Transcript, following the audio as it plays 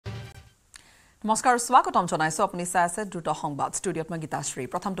নমস্কাৰ স্বাগতম জনাইছো আপুনি চাই আছে দ্ৰুত সংবাদ ষ্টুডিঅত মই গীতাশ্ৰী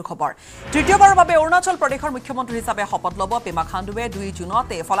প্ৰথমটো খবৰ তৃতীয়বাৰৰ বাবে অৰুণাচল প্ৰদেশৰ মুখ্যমন্ত্ৰী হিচাপে শপত ল'ব পেমা খাণ্ডুৱে 2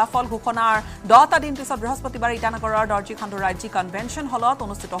 জুনতে ফলাফল ঘোষণাৰ 10টা দিন পিছত বৃহস্পতিবাৰে ইটানগৰৰ দৰ্জী খাণ্ডু ৰাজ্যিক কনভেনশ্যন হলত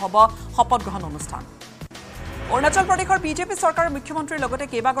অনুষ্ঠিত হ'ব শপত গ্ৰহণ অনুষ্ঠান অৰুণাচল প্ৰদেশৰ বিজেপি চৰকাৰৰ মুখ্যমন্ত্ৰীৰ লগতে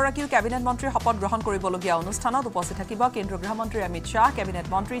কেইবাগৰাকীও কেবিনেট মন্ত্ৰীৰ শপত গ্ৰহণ কৰিবলগীয়া অনুষ্ঠানত উপস্থিত থাকিব কেন্দ্ৰীয় গৃহমন্ত্ৰী অমিত শ্বাহ কেবিনেট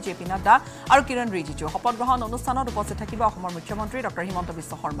মন্ত্ৰী জেপি নাড্ডা আৰু কিৰণ ৰিজিজু শপত গ্ৰহণ অনুষ্ঠানত উপস্থিত থাকিব অসমৰ মুখ্যমন্ত্ৰী ডক্টৰ হিমন্ত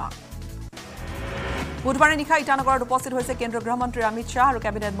বিশ্ব শৰ্মা বুধবাৰে নিশা ইটানগৰত উপস্থিত হৈছে কেন্দ্ৰীয় গৃহমন্ত্ৰী অমিত শ্বাহ আৰু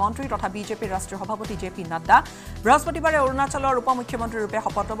কেবিনেট মন্ত্ৰী তথা বিজেপিৰ ৰাষ্ট্ৰীয় সভাপতি জেপি নাড্ডা বৃহস্পতিবাৰে অৰুণাচলৰ উপ মুখ্যমন্ত্ৰী ৰূপে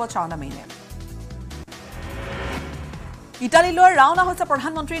শপত ল'ব চাওনা মেইনে ইটালীলৈ ৰাওনা হৈছে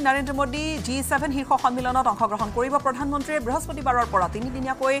প্ৰধানমন্ত্ৰী নৰেন্দ্ৰ মোদী G7 শীৰ্ষ সন্মিলনত অংশগ্ৰহণ কৰিব প্ৰধানমন্ত্ৰীয়ে বৃহস্পতিবাৰৰ পৰা 3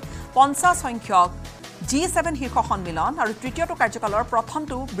 দিনীয়াকৈ 50 সংখ্যক G7 শীৰ্ষ সন্মিলন আৰু তৃতীয়টো কাৰ্যকালৰ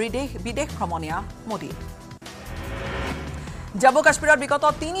প্ৰথমটো বিদেশ ভ্ৰমণীয়া মোদী জম্মু কাশ্মীৰৰ বিগত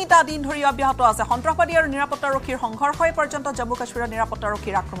 3টা দিন ধৰি অব্যাহত আছে সন্ত্ৰাসবাদী আৰু নিৰাপত্তাৰক্ষীৰ সংঘৰ্ষই পৰ্যন্ত জম্মু কাশ্মীৰৰ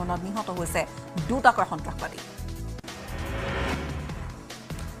নিৰাপত্তাৰক্ষীৰ আক্ৰমণত নিহত হৈছে দুটাকৈ সন্ত্ৰাসবাদী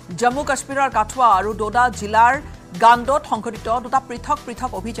জম্মু কাশ্মীৰৰ কাঠুৱা আৰু ডোডা জিলাৰ গাণ্ডত সংঘটিত দুটা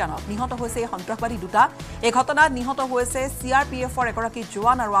পৃথক অভিযানত নিহত হৈছে এই সন্ত্ৰাসবাদী দুটা এই ঘটনাত নিহত হৈছে CRPFৰ এগৰাকী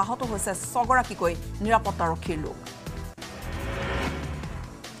জোৱান আৰু আহত হৈছে 6 গৰাকীকৈ নিৰাপত্তাৰক্ষীৰ লোক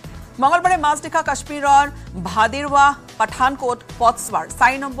মঙলবাৰে মাজনিশা কাশ্মীৰৰ ভাদেৰৱা পঠানকোট পথছৱাৰ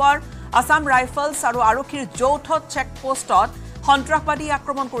 4 নম্বৰ আসাম ৰাইফলছ আৰু আৰক্ষীৰ যৌথ চেকপোষ্টত সন্ত্ৰাসবাদী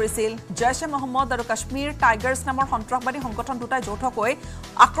আক্ৰমণ কৰিছিল জৈশ-এ মহম্মদ আৰু কাশ্মীৰ টাইগাৰ্ছ নামৰ সন্ত্ৰাসবাদী সংগঠন দুটাই যৌথকৈ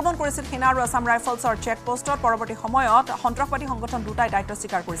আক্ৰমণ কৰিছিল সেনা আৰু আসাম ৰাইফলছৰ চেকপোষ্টত পৰৱৰ্তী সময়ত সন্ত্ৰাসবাদী সংগঠন দুটাই দায়িত্ব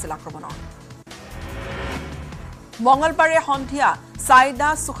স্বীকাৰ কৰিছিল আক্ৰমণৰ মঙলবাৰে সন্ধিয়া সাইদা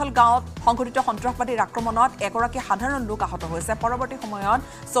সুখল গাঁৱত সংঘটিত সন্ত্ৰাসবাদীৰ আক্ৰমণত এগৰাকী সাধাৰণ লোক আহত হৈছে পৰৱৰ্তী সময়ত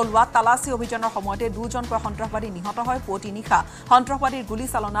চলোৱা তালাচী অভিযানৰ সময়তে দুজনকৈ সন্ত্ৰাসবাদী নিহত হয় পুৱতি নিশা সন্ত্ৰাসবাদীৰ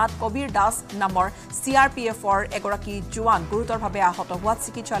গুলীচালনাত কবিৰ দাস নামৰ CRPFৰ এগৰাকী জোৱান গুৰুতৰভাৱে আহত হোৱাত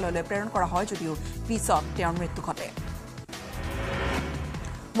চিকিৎসালয়লৈ প্ৰেৰণ কৰা হয় যদিও পিছত তেওঁৰ মৃত্যু ঘটে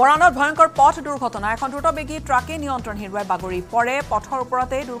মৰাণত ভয়ংকৰ পথ দুৰ্ঘটনা এখন দ্ৰুতবেগী ট্ৰাকে নিয়ন্ত্ৰণ হেৰুৱাই বাগৰি পৰে পথৰ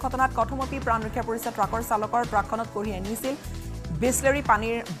ওপৰতে দুৰ্ঘটনাত কথমপি প্ৰাণ ৰক্ষা পৰিছে ট্ৰাকৰ চালকৰ ট্ৰাকখনত কঢ়িয়াই আনিছিল বিছলেৰী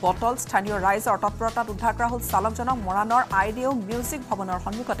পানীৰ বটল স্থানীয় ৰাইজৰ তৎপৰতাত উদ্ধাৰ কৰা হ'ল চালকজনক মৰাণৰ আইডিও মিউজিক ভৱনৰ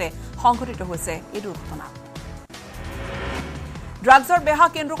সন্মুখতে সংঘটিত হৈছে এই দুৰ্ঘটনা ড্ৰাগছৰ বেহা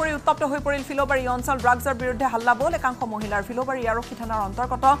কেন্দ্ৰ কৰি উত্তপ্ত হৈ পৰিল ফিলোবাৰী অঞ্চল ড্ৰাগছৰ বিৰুদ্ধে হাল্লাবোল একাংশ মহিলাৰ ফিলোবাৰী আৰক্ষী থানাৰ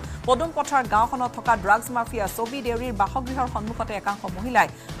অন্তৰ্গত পদুম পথাৰ গাঁওখনত থকা ড্ৰাগছ মাফিয়া ছবি দেউৰীৰ বাসগৃহৰ সন্মুখতে একাংশ মহিলাই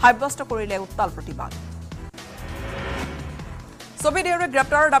সাব্যস্ত কৰিলে উত্তাল প্ৰতিবাদ ছবি দেউৰীক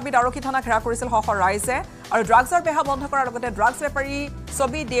গ্ৰেপ্তাৰৰ দাবীত আৰক্ষী থানা ঘেৰা কৰিছিল শহৰ ৰাইজে আৰু ড্ৰাগছৰ বেহা বন্ধ কৰাৰ লগতে ড্ৰাগছ বেপাৰী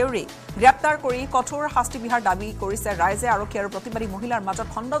ছবি দেউৰী গ্ৰেপ্তাৰ কৰি কঠোৰ শাস্তি বিহাৰ দাবী কৰিছে ৰাইজে আৰক্ষী আৰু প্ৰতিবাদী মহিলাৰ মাজত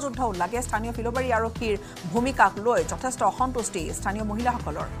খণ্ডযুদ্ধ লাগে স্থানীয় ফিলোবাৰী আৰক্ষীৰ ভূমিকাক লৈ যথেষ্ট অসন্তুষ্টি স্থানীয়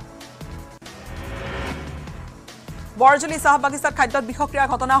মহিলাসকলৰ বৰজলি চাহ বাগিচাত খাদ্যত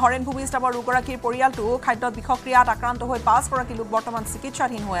বিষক্ৰিয়াৰ ঘটনা হৰেণ ভূমি নামৰ ৰোগৰাকীৰ পৰিয়ালটো খাদ্যত বিষক্ৰিয়াত আক্ৰান্ত হৈ 5 গৰাকী লোক বৰ্তমান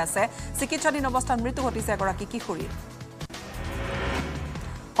চিকিৎসাধীন হৈ আছে চিকিৎসাধীন অৱস্থাত মৃত্যু ঘটিছে এগৰাকী কিশোৰীৰ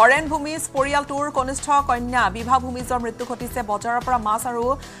হৰেণ ভূমিজ পৰিয়ালটোৰ কনিষ্ঠ কন্যা বিভা ভূমিজৰ মৃত্যু ঘটিছে বজাৰৰ পৰা মাছ আৰু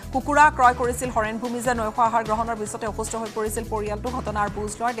কুকুৰা ক্ৰয় কৰিছিল হৰেণ ভূমিজে নৈশ আহাৰ গ্ৰহণৰ পিছতে অসুস্থ হৈ পৰিছিল পৰিয়ালটো ঘটনাৰ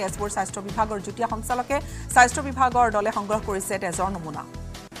বুজ লয় তেজপুৰ স্বাস্থ্য বিভাগৰ যুটীয়া সঞ্চালকে স্বাস্থ্য বিভাগৰ দলে সংগ্ৰহ কৰিছে তেজৰ নমুনা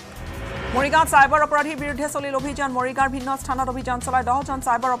মৰিগাঁৱত চাইবাৰ অপৰাধীৰ বিৰুদ্ধে চলিল অভিযান মৰিগাঁৱৰ ভিন্ন স্থানত অভিযান চলাই 10জন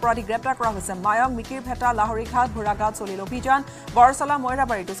চাইবাৰ অপৰাধী গ্ৰেপ্তাৰ কৰা হৈছে মায়ং মিকিৰ ভেটা লাহৰীঘাট ভোৰাঘাট চলিল অভিযান বৰচলা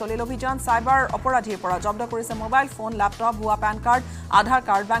ময়ৰাবাৰীতো চলিল অভিযান চাইবাৰ অপৰাধীৰ পৰা জব্দ কৰিছে মোবাইল ফোন লেপটপ ভুৱা পেন কাৰ্ড আধাৰ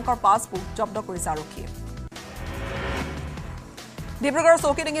কাৰ্ড বেংকৰ পাছবুক জব্দ কৰিছে আৰক্ষীয়ে ডিব্ৰুগড়ৰ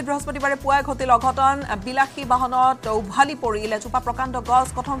চৌকিডিঙিত বৃহস্পতিবাৰে পুৱাই ঘটিল অঘটন বিলাসী বাহনত উভালি পৰিল এজোপা প্ৰকাণ্ড গছ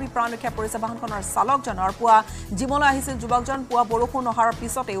কথমপি প্ৰাণ ৰক্ষা পৰিছে বাহনখনৰ চালকজনৰ পুৱা জিমলৈ আহিছিল যুৱকজন পুৱা বৰষুণ অহাৰ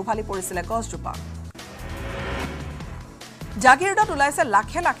পিছতে উভালি পৰিছিল গছজোপা জাগিৰোডত ওলাইছে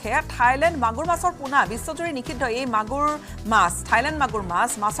লাখে লাখে থাইলেণ্ড মাগুৰ মাছৰ পোনা বিশ্বজুৰি নিষিদ্ধ এই মাগুৰ মাছ থাইলেণ্ড মাগুৰ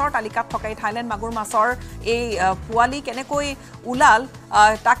মাছৰ তালিকাত থকা এই থাইলেণ্ড মাগুৰ মাছৰ এই পোৱালি কেনেকৈ ওলাল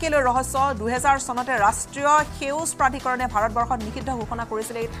তাকে লৈ ৰহস্য 2000 চনতে ৰাষ্ট্ৰীয় সেউজ প্ৰাধিকৰণে ভাৰতবৰ্ষত নিষিদ্ধ ঘোষণা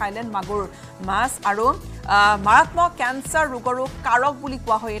কৰিছিল এই থাইলেণ্ড মাগুৰ মাছ আৰু মাৰাত্মক কেন্সাৰ ৰোগৰো কাৰক বুলি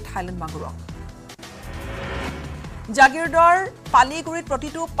কোৱা হয় এই থাইলেণ্ড মাগুৰক জাগিৰোডৰ পালিগুৰিত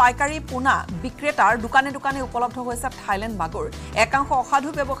প্ৰতিটো পাইকাৰী পোনা বিক্ৰেতাৰ দোকানে দোকানে উপলব্ধ হৈছে থাইলেণ্ড মাগুৰ একাংশ অসাধু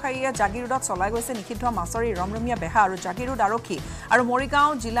ব্যৱসায়ীয়ে জাগিৰোডত চলাই গৈছে নিষিদ্ধ মাছৰ ৰমৰমীয়া বেহা আৰু জাগিৰোড আৰক্ষী আৰু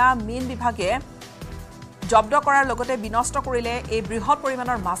মৰিগাঁও জিলা মীন বিভাগে জব্দ কৰাৰ লগতে বিনষ্ট কৰিলে এই বৃহৎ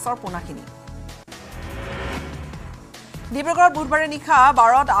পৰিমাণৰ মাছৰ পোনাখিনি ডিব্ৰুগড়ত বুধবাৰে নিশা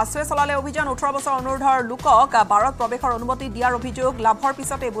বাৰত আছুৱে চলালে অভিযান 18 বছৰ অনুৰ্ধৰ লোকক বাৰত প্ৰৱেশৰ অনুমতি দিয়াৰ অভিযোগ লাভৰ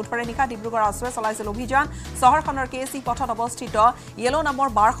পিছতে বুধবাৰে নিশা ডিব্ৰুগড় আছুৱে চলাইছিল অভিযান চহৰখনৰ কেএসি পথত অৱস্থিত ইয়েলো নামৰ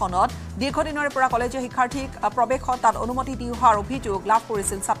বাৰখনত দীৰ্ঘদিনৰে পৰা কলেজীয় শিক্ষাৰ্থীক প্ৰৱেশত তাত অনুমতি দি হোৱাৰ অভিযোগ লাভ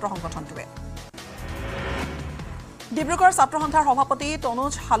কৰিছিল ছাত্ৰ সংগঠনটোৱে ডিব্ৰুগড় ছাত্ৰ সন্থাৰ সভাপতি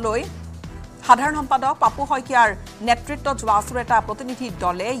তনুজ হালৈ সাধাৰণ সম্পাদক পাপু শইকীয়াৰ নেতৃত্বত যোৱা আছুৰ এটা প্ৰতিনিধি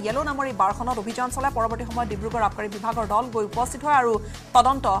দলে ইয়েলো নামৰ এই বাৰখনত অভিযান চলাই পৰৱৰ্তী সময়ত ডিব্ৰুগড় আবকাৰী বিভাগৰ দল গৈ উপস্থিত হয় আৰু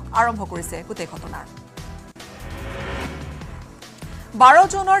তদন্ত আৰম্ভ কৰিছে গোটেই ঘটনাৰ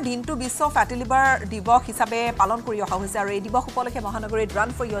 12 জুনৰ দিনটো বিশ্ব ফেটি লিভাৰ দিৱস হিচাপে পালন কৰি অহা হৈছে আৰু এই দিৱস উপলক্ষে মহানগৰীত ৰান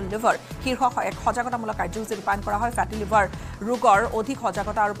ফৰ ইয়ৰ লিভাৰ শীৰ্ষক এক সজাগতামূলক কাৰ্যসূচী ৰূপায়ণ কৰা হয় ফেটি লিভাৰ ৰোগৰ অধিক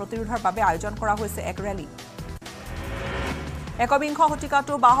সজাগতা আৰু প্ৰতিৰোধৰ বাবে আয়োজন কৰা হৈছে এক ৰেলী একবিংশ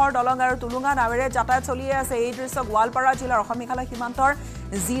শতিকাটো বাহৰ দলং আৰু তুলুঙা নাৱেৰে যাতায়াত চলিয়ে আছে এই দৃশ্য গোৱালপাৰা জিলাৰ অসম মেঘালয় সীমান্তৰ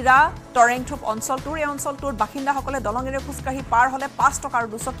জিৰা টৰেংথুপ অঞ্চলটোৰ এই অঞ্চলটোৰ বাসিন্দাসকলে দলঙেৰে খোজকাঢ়ি পাৰ হলে 5 টকাৰ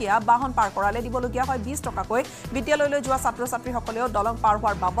দুচকীয়া বাহন পাৰ কৰালে দিবলগীয়া হয় 20 টকাকৈ বিদ্যালয়লৈ যোৱা ছাত্ৰ ছাত্ৰীসকলেও দলং পাৰ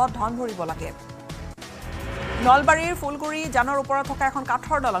হোৱাৰ বাবদ ধন ভৰিব লাগে নলবাৰীৰ ফুলগুৰি জানৰ ওপৰত থকা এখন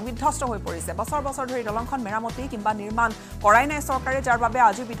কাঠৰ দলং বিধ্বস্ত হৈ পৰিছে বছৰ বছৰ ধৰি দলংখন মেৰামতি কিংবা নিৰ্মাণ কৰাই নাই চৰকাৰে যাৰ বাবে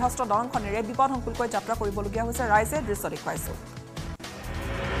আজি বিধ্বস্ত দলংখনেৰে বিপদসংকুলকৈ যাত্ৰা কৰিবলগীয়া হৈছে ৰাইজে দৃশ্য দেখুৱাইছে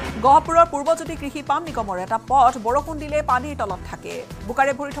গহপুৰৰ পূৰ্বজ্যোতি কৃষি পাম নিগমৰ এটা পথ বৰষুণ দিলে পানীৰ তলত থাকে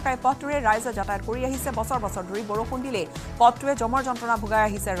বুকাৰে ভৰি থকা এই পথটোৰে ৰাইজে যাতায়াত কৰি আহিছে বছৰ বছৰ ধৰি বৰষুণ দিলে পথটোৱে জমৰ যন্ত্ৰণা ভুগাই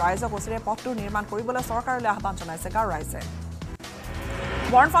আহিছে ৰাইজক ওচৰে পথটো নিৰ্মাণ কৰিবলৈ চৰকাৰলৈ আহ্বান জনাইছে গাঁৱৰ ৰাইজে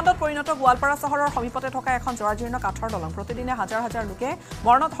বৰ্ণফাণ্ডত পৰিণত গোৱালপাৰা চহৰৰ সমীপতে থকা এখন জৰাজীৰ্ণ কাঠৰ দলং প্ৰতিদিনে হাজাৰ হাজাৰ লোকে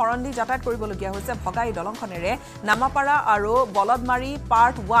বৰ্ণত হৰণ দি যাতায়াত কৰিবলগীয়া হৈছে ভগা এই দলংখনেৰে নামাপাৰা আৰু বলদমাৰী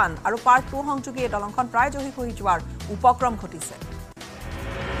পাৰ্ট 1 আৰু পাৰ্ট 2 সংযোগী এই দলংখন প্ৰায় জহি খহি যোৱাৰ উপক্ৰম ঘটিছে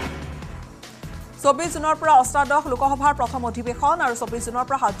 24 জুনৰ পৰা অষ্টাদশ লোকসভাৰ প্ৰথম অধিৱেশন আৰু 24 জুনৰ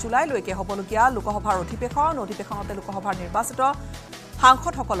পৰা 7 জুলাইলৈকে হ'বলগীয়া লোকসভাৰ অধিৱেশনতে লোকসভাৰ নিৰ্বাচিত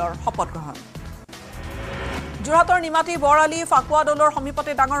সাংসদসকলৰ শপত গ্ৰহণ যোৰহাটৰ নিমাতী বৰালি ফাকুৱা দলৰ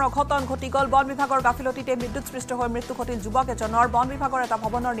সমীপতে ডাঙৰ অঘটন ঘটি গ'ল বন বিভাগৰ গাফিলতিতে বিদ্যুৎস্পৃষ্ট হৈ মৃত্যু ঘটিল যুৱক এজনৰ বন বিভাগৰ এটা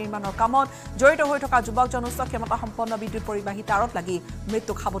ভৱনৰ নিৰ্মাণৰ কামত জড়িত হৈ থকা যুৱকজন উচ্চ ক্ষমতা সম্পন্ন বিদ্যুৎ পৰিবাহী তাৰত লাগি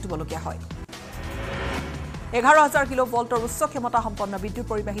মৃত্যুক সাৱটিবলগীয়া হয় 11,000 কিলো ভোল্টৰ উচ্চ ক্ষমতা সম্পন্ন বিদ্যুৎ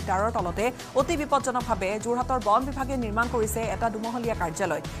পৰিবাহী তাৰৰ তলতে অতি বিপদজনকভাৱে যোৰহাটৰ বন বিভাগে নিৰ্মাণ কৰিছে এটা দুমহলীয়া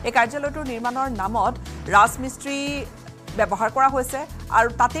কাৰ্যালয় এই কাৰ্যালয়টোৰ নিৰ্মাণৰ নামত ৰাজমিস্ত্ৰী ব্যৱহাৰ কৰা হৈছে আৰু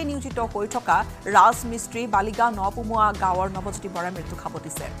তাতে নিয়োজিত হৈ থকা ৰাজমিস্ত্ৰী বালিগাঁও নপুমুৱা গাঁৱৰ নৱজ্যোতি বৰাই মৃত্যু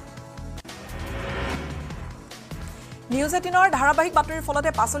খাবতিছে নিউজ 18ৰ ধাৰাবাহিক বাতৰিৰ ফলতে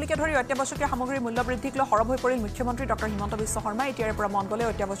পাচলিকে ধৰি অত্যাৱশ্যকীয় সামগ্ৰীৰ মূল্য বৃদ্ধিক লৈ সৰব হৈ পৰিল মুখ্যমন্ত্ৰী ডক্টৰ হিমন্ত বিশ্ব শৰ্মা এতিয়াৰে পৰা মন গ'লে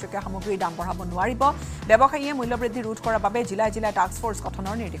অত্যাৱশ্যকীয় সামগ্ৰীৰ দাম বঢ়াব নোৱাৰিব ব্যৱসায়ীয়ে মূল্য বৃদ্ধি ৰোধ কৰাৰ বাবে জিলাই জিলাই টাস্ক ফ'ৰ্চ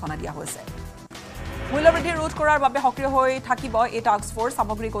গঠনৰ নিৰ্দেশনা দিয়া হৈছে মূল্য বৃদ্ধি ৰোধ কৰাৰ বাবে সক্ৰিয় হৈ থাকিব এই টাস্ক ফ'ৰ্চ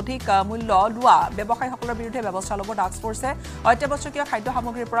সামগ্ৰীক অধিক মূল্য লোৱা ব্যৱসায়ীসকলৰ বিৰুদ্ধে ব্যৱস্থা ল'ব টাস্ক ফ'ৰ্চে অত্যাৱশ্যকীয় খাদ্য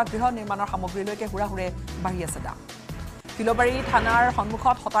সামগ্ৰীৰ পৰা গৃহ নিৰ্মাণৰ সামগ্ৰীলৈকে হুৰাহুৰে বাঢ়ি আছে দাম ফিলবাৰী থানাৰ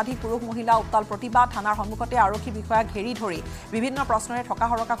সন্মুখত শতাধিক পুৰুষ মহিলা উত্তাল প্ৰতিবাদ থানাৰ সন্মুখতে আৰক্ষী বিষয়াক ঘেৰি ধৰি বিভিন্ন প্ৰশ্নৰে ঠকা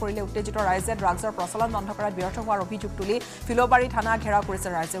হৰকা কৰিলে উত্তেজিত ৰাইজে ড্ৰাগছৰ প্ৰচলন বন্ধ কৰাত ব্যৰ্থ হোৱাৰ অভিযোগ তুলি ফিলবাৰী থানা ঘেৰাও কৰিছে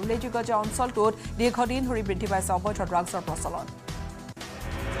ৰাইজে উল্লেখযোগ্য যে অঞ্চলটোত দীৰ্ঘদিন ধৰি বৃদ্ধি পাইছে অবৈধ ড্ৰাগছৰ প্ৰচলন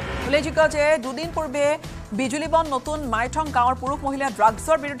উল্লেখযোগ্য যে দুদিন পূৰ্বে বিজুলীবন নতুন মাইথং গাঁৱৰ পুৰুষ মহিলা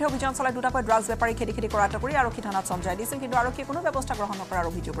ড্ৰাগছৰ বিৰুদ্ধে অভিযান চলাই দুটাকৈ ড্ৰাগছ বেপাৰী খেদি খেদি কৰায়ত্ব কৰি আৰক্ষী থানাত চমজাই দিছিল কিন্তু আৰক্ষীয়ে কোনো ব্যৱস্থা গ্ৰহণ নকৰাৰ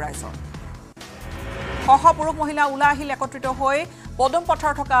অভিযোগ ৰাইজৰ শশ পুৰুষ মহিলা ওলাই আহিল একত্ৰিত হৈ পদুম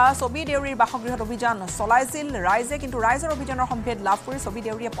পথাৰ থকা ছবি দেউৰীৰ বাসগৃহত অভিযান চলাইছিল ৰাইজে কিন্তু ৰাইজৰ অভিযানৰ সম্ভেদ লাভ কৰি ছবি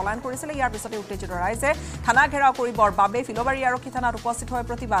দেউৰীয়ে পলায়ন কৰিছিল ইয়াৰ পিছতে উত্তেজিত ৰাইজে থানা ঘেৰাও কৰিবৰ বাবে ফিলবাৰী আৰক্ষী থানাত উপস্থিত হৈ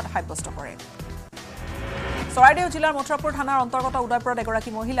প্ৰতিবাদ সাব্যস্ত কৰে চৰাইদেউ জিলাৰ মথুৰাপুৰ থানাৰ অন্তৰ্গত উদয়পুৰত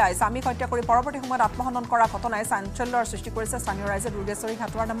এগৰাকী মহিলাই স্বামীক হত্যা কৰি পৰৱৰ্তী সময়ত আত্মহনন কৰা ঘটনাই চাঞ্চল্যৰ সৃষ্টি কৰিছে স্থানীয় ৰাইজে দুৰ্গেশ্বৰী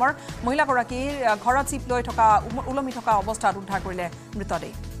হাটুৱাৰ নামৰ মহিলাগৰাকীৰ ঘৰত চিপ লৈ থকা ওলমি থকা অৱস্থাত উদ্ধাৰ কৰিলে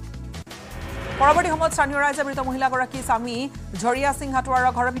মৃতদেহ পৰৱৰ্তী সময়ত স্থানীয় ৰাইজে মৃত মহিলাগৰাকী স্বামী ঝৰিয়া সিং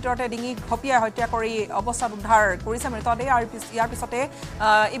হাটুৱাৰৰ ঘৰৰ ভিতৰতে ডিঙি ঘপিয়াই হত্যা কৰি অৱস্থাত উদ্ধাৰ কৰিছে মৃতদেহ আৰু ইয়াৰ পিছতে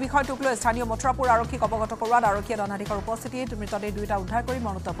এই বিষয়টোক লৈ স্থানীয় মথুৰাপুৰ আৰক্ষীক অৱগত কৰোৱাত আৰক্ষীয়ে দণ্ডাধীশৰ উপস্থিতিত মৃতদেহ দুটা উদ্ধাৰ কৰি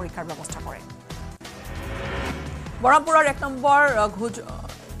মৰণোত্তৰ পৰীক্ষাৰ ব্যৱস্থা কৰে বৰমপুৰৰ 1 নম্বৰ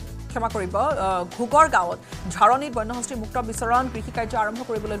ঘুগৰ গাঁৱত ঝাৰণীত বন্যহস্তীৰ মুক্ত বিচৰণ কৃষি কাৰ্য আৰম্ভ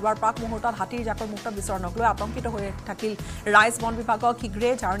কৰিবলৈ লোৱাৰ প্ৰাক মুহূৰ্তত হাতীৰ জাকৰ মুক্ত বিচৰণক লৈ আতংকিত হৈ থাকিল ৰাইজ বন বিভাগক শীঘ্ৰে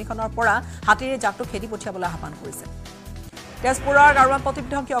ঝাৰণীখনৰ পৰা হাতীৰ জাকটো খেদি পঠিয়াবলৈ আহ্বান কৰিছে তেজপুৰৰ গাৰুৱানপট্টি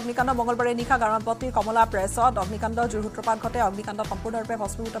বিধ্বংসী অগ্নিকাণ্ড মঙলবাৰে নিশা গাৰুৱানপট্টিৰ কমলা প্ৰেছত অগ্নিকাণ্ড জুইৰ সূত্ৰপাত ঘটে অগ্নিকাণ্ডত সম্পূৰ্ণৰূপে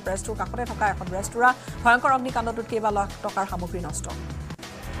ভস্মীভূত প্ৰেছটোৰ কাষতে থকা এখন ৰেস্তোৰাঁ ভয়ংকৰ অগ্নিকাণ্ডটোত কেইবা লাখ টকাৰ সামগ্ৰী নষ্ট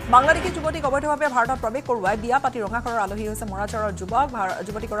বাংলাদেশী যুৱতীক অবৈধভাৱে ভাৰতত প্ৰৱেশ কৰোৱাই বিয়া পাতি ৰঙাঘৰৰ আলহী হৈছে মৰাচৰৰ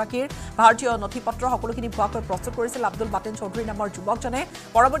যুৱতীগৰাকীৰ ভাৰতীয় নথিপত্ৰ সকলোখিনি ভুৱাকৈ প্ৰস্তুত কৰিছিল আব্দুল বাটেন চৌধুৰী নামৰ যুৱকজনে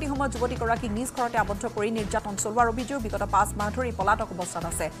পৰৱৰ্তী সময়ত যুৱতীগৰাকীক নিজ ঘৰতে আবদ্ধ কৰি নিৰ্যাতন চলোৱাৰ অভিযোগ বিগত 5 মাহ ধৰি পলাতক অৱস্থাত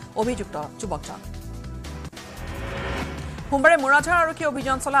আছে অভিযুক্ত যুৱকজন সোমবাৰে মুৰাঝাৰ আৰক্ষী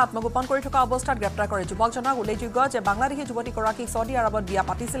অভিযান চলাই আত্মগোপন কৰি থকা অৱস্থাত গ্ৰেপ্তাৰ কৰে যুৱকজনক উল্লেখযোগ্য যে বাংলাদেশী যুৱতীগৰাকীক সৌদি আৰবত বিয়া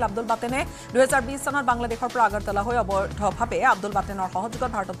পাতিছিল আব্দুল বাটেনে 2020 চনত বাংলাদেশৰ পৰা আগৰতলা হৈ অবৈধভাৱে আব্দুল বাটেনৰ সহযোগত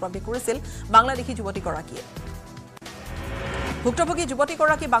ভাৰতত প্ৰৱেশ কৰিছিল বাংলাদেশী যুৱতীগৰাকীয়ে ভুক্তভোগী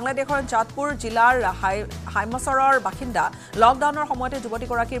যুৱতীগৰাকী বাংলাদেশৰ জাতপুৰ জিলাৰ হাইমচৰৰ বাসিন্দা লকডাউনৰ সময়তে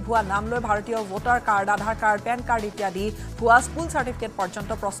যুৱতীগৰাকীৰ ভুৱা নাম লৈ ভাৰতীয় ভোটাৰ কাৰ্ড আধাৰ কাৰ্ড পেন কাৰ্ড ইত্যাদি ভুৱা স্কুল চাৰ্টিফিকেট পৰ্যন্ত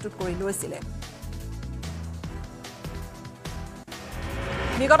প্ৰস্তুত কৰি লৈছিল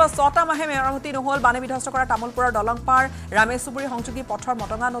বিগত 6টা মাহে মেৰামতি নহল বানে বিধ্বস্ত কৰা তামুলপুৰৰ দলংপাৰ ৰামেশচুবুৰী সংযোগী পথৰ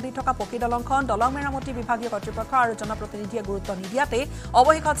মটঙা নদীত থকা পকী দলংখন দলং মেৰামতি বিভাগীয় কৰ্তৃপক্ষ আৰু জনপ্ৰতিনিধিয়ে গুৰুত্ব নিদিয়াতে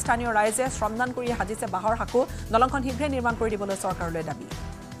অৱশেষত স্থানীয় ৰাইজে শ্ৰমদান কৰি সাজিছে বাঁহৰ সাঁকো দলংখন শীঘ্ৰে নিৰ্মাণ কৰি দিবলৈ চৰকাৰলৈ দাবী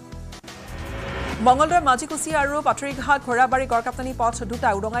মঙ্গলদৈ মাজিকুচি আৰু পাথৰিঘাট ঘোঁৰাবাৰী গড়কাপ্তানি পথ দুটা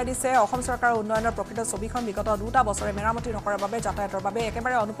উদঙাই দিছে অসম চৰকাৰৰ উন্নয়নৰ প্ৰকৃত ছবিখন বিগত 2টা বছৰে মেৰামতি নকৰাৰ বাবে যাতায়াতৰ বাবে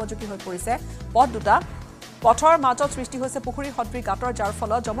একেবাৰে অনুপযোগী হৈ পৰিছে পথ দুটা পথৰ মাজত সৃষ্টি হৈছে পুখুৰী সদৃশ গাঁতৰ যাৰ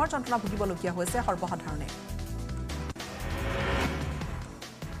ফলত জমৰ যন্ত্ৰণা ভুগিবলগীয়া হৈছে সৰ্বসাধাৰণে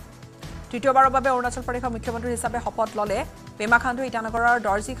তৃতীয়বাৰৰ বাবে অৰুণাচল প্ৰদেশৰ মুখ্যমন্ত্ৰী হিচাপে শপত ল'লে পেমা খাণ্ডু ইটানগৰৰ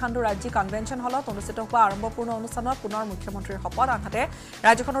দৰ্জী খাণ্ডু ৰাজ্যিক কনভেনশ্যন হলত অনুষ্ঠিত হোৱা আৰম্ভপূৰ্ণ অনুষ্ঠানত পুনৰ মুখ্যমন্ত্ৰীৰ শপত আনহাতে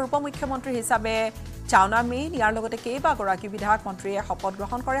ৰাজ্যখনৰ উপ মুখ্যমন্ত্ৰী হিচাপে চাওনা মেইন ইয়াৰ লগতে কেইবাগৰাকী বিধায়ক মন্ত্ৰীয়ে শপত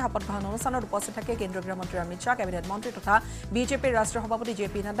গ্ৰহণ কৰে শপত গ্ৰহণ অনুষ্ঠানত উপস্থিত থাকে কেন্দ্ৰীয় গৃহমন্ত্ৰী অমিত শ্বাহ কেবিনেট মন্ত্ৰী তথা বিজেপিৰ ৰাষ্ট্ৰীয় সভাপতি জে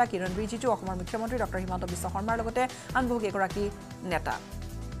পি নাড্ডা কিৰণ ৰিজিজু অসমৰ মুখ্যমন্ত্ৰী ডক্টৰ হিমন্ত বিশ্ব শৰ্মাৰ লগতে আন বহু কেইগৰাকী নেতা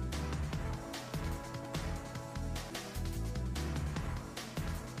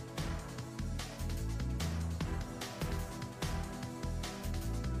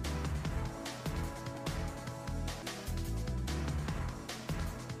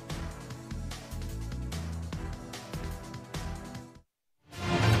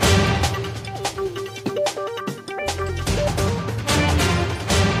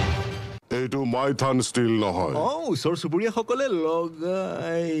এইটো মাইথান ষ্টিল নহয় ওচৰ চুবুৰীয়াসকলে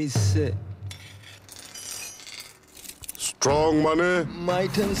লগাইছে ষ্ট্ৰং মানে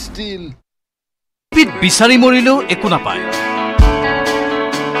মাইথান ষ্টিল বিচাৰি মৰিলেও একো নাপায়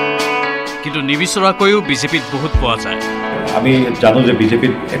কিন্তু নিবিচৰাকৈও বিজেপিত বহুত পোৱা যায় আমি জানো যে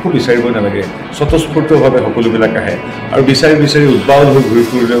বিজেপিত একো বিচাৰিব নালাগে স্বতঃস্ফূৰ্তভাৱে সকলোবিলাক আহে আৰু বিচাৰি বিচাৰি উদ্বাউল হৈ ঘূৰি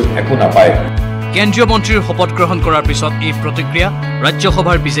ফুৰিলেও একো নাপায় কেন্দ্ৰীয় মন্ত্ৰীৰ শপত গ্ৰহণ কৰাৰ পিছত এই প্ৰতিক্ৰিয়া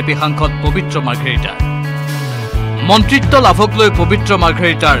ৰাজ্যসভাৰ বিজেপি সাংসদ পবিত্ৰ মাৰ্ঘেৰিটাৰ মন্ত্ৰিত্ব লাভক লৈ পবিত্ৰ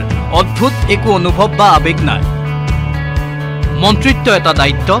মাৰ্ঘেৰিটাৰ অদ্ভুত একো অনুভৱ বা আবেগ নাই মন্ত্ৰিত্ব এটা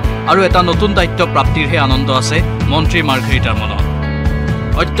দায়িত্ব আৰু এটা নতুন দায়িত্ব প্ৰাপ্তিৰহে আনন্দ আছে মন্ত্ৰী মাৰ্ঘেৰিটাৰ মনত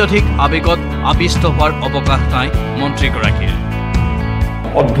অত্যধিক আবেগত আবিষ্ট হোৱাৰ অৱকাশ নাই মন্ত্ৰীগৰাকীৰ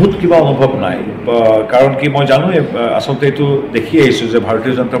অদ্ভুত কিবা অনুভৱ নাই কাৰণ কি মই জানো আচলতে এইটো দেখি আহিছোঁ যে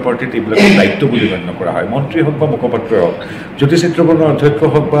ভাৰতীয় জনতা পাৰ্টিত এইবিলাক দায়িত্ব বুলি গণ্য কৰা হয় মন্ত্ৰী হওক বা মুখপাত্ৰ হওক জ্যোতিচিত্ৰবৰ্ণৰ অধ্যক্ষ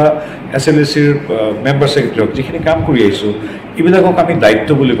হওক বা SLACৰ মেম্বাৰ ছেক্ৰেটাৰী হওক যিখিনি কাম কৰি আহিছোঁ এইবিলাকক আমি দায়িত্ব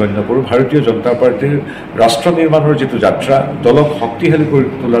বুলি গণ্য কৰোঁ ভাৰতীয় জনতা পাৰ্টিৰ ৰাষ্ট্ৰ নিৰ্মাণৰ যিটো যাত্ৰা দলক শক্তিশালী কৰি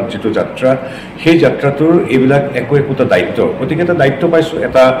তোলাৰ যিটো যাত্ৰা সেই যাত্ৰাটোৰ এইবিলাক একোটা দায়িত্ব গতিকে এটা দায়িত্ব পাইছোঁ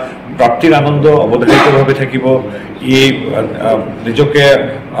এটা প্ৰাপ্তিৰ আনন্দ অৱধাৰিতভাৱে থাকিব এই নিজকে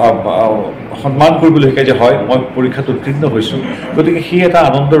সন্মান কৰিবলৈ শিকাই যে হয় মই পৰীক্ষাত উত্তীৰ্ণ হৈছোঁ গতিকে সি এটা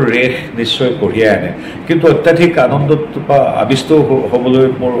আনন্দৰ ৰেখ নিশ্চয় কঢ়িয়াই আনে কিন্তু অত্যাধিক আনন্দত বা আবিষ্ট হ'বলৈ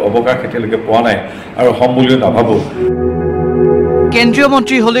মোৰ অৱকাশ এতিয়ালৈকে পোৱা নাই আৰু হ'ম বুলিও নাভাবোঁ কেন্দ্ৰীয়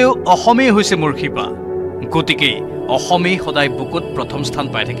মন্ত্ৰী হ'লেও অসমেই হৈছে মোৰ শিপা গতিকে অসমেই সদায় বুকুত প্ৰথম স্থান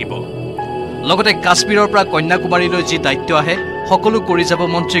পাই থাকিব লগতে কাশ্মীৰৰ পৰা কন্যাকুমাৰীলৈ যি দায়িত্ব আহে সকলো কৰি যাব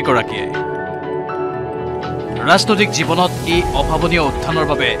মন্ত্ৰীগৰাকীয়ে ৰাজনৈতিক জীৱনত এই অভাৱনীয় উত্থানৰ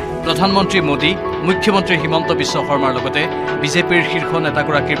বাবে প্ৰধানমন্ত্ৰী মোদী মুখ্যমন্ত্ৰী হিমন্ত বিশ্ব শৰ্মাৰ লগতে বিজেপিৰ শীৰ্ষ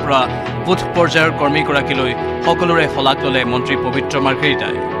নেতাগৰাকীৰ পৰা বুথ পৰ্যায়ৰ কৰ্মীগৰাকীলৈ সকলোৰে শলাগ ল'লে মন্ত্ৰী পবিত্ৰ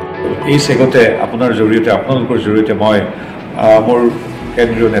মাৰ্ঘেৰিটাই এই চেগতে আপোনাৰ জৰিয়তে আপোনালোকৰ জৰিয়তে মই মোৰ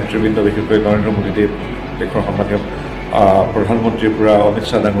কেন্দ্ৰীয় নেতৃবৃন্দ বিশেষকৈ নৰেন্দ্ৰ মোদীদেৱ দেশৰ সন্মানীয় প্ৰধানমন্ত্ৰীৰ পৰা অমিত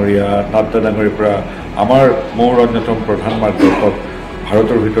শ্বাহ ডাঙৰীয়া নাড্ডা ডাঙৰীৰ পৰা আমাৰ মোৰ অন্যতম প্ৰধান মাৰ্গদৰ্শক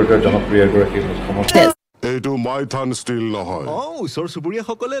ভাৰতৰ ভিতৰতে জনপ্ৰিয় এগৰাকী সমৰ্থক এইটো মাইথান ষ্টিল নহয় ওচৰ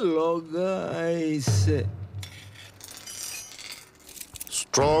চুবুৰীয়াসকলে লগাইছে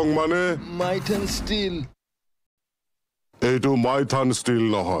ষ্ট্ৰং মানে মাইথান ষ্টিল এইটো মাইথান ষ্টিল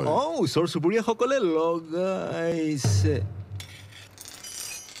নহয় ওচৰ চুবুৰীয়াসকলে লগাইছে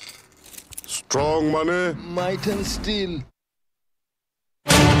ষ্ট্ৰং মানে মাইথান ষ্টিল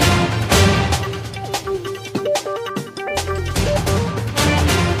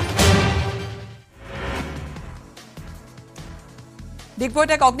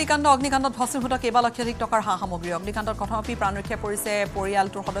ডিগবৈত অগ্নিকাণ্ডত ভস্মীভূত কেইবা লক্ষাধিক টকাৰ সা সামগ্ৰী অগ্নিকাণ্ডত কথমপি প্ৰাণ ৰক্ষা পৰিছে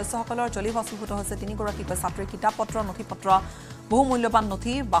পৰিয়ালটোৰ সদস্যসকলৰ জ্বলি ভস্মীভূত হৈছে 3গৰাকীকৈ ছাত্ৰীৰ কিতাপ পত্ৰ নথি পত্ৰ বহু মূল্যৱান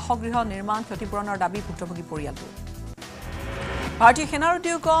নথি বাসগৃহ নিৰ্মাণ ক্ষতিপূৰণৰ দাবী ভুক্তভোগী পৰিয়ালটো ভাৰতীয় সেনাৰ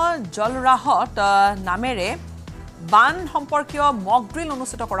উদ্যোগৰ জলৰাহত নামেৰে বান সম্পৰ্কীয় মক ড্ৰিল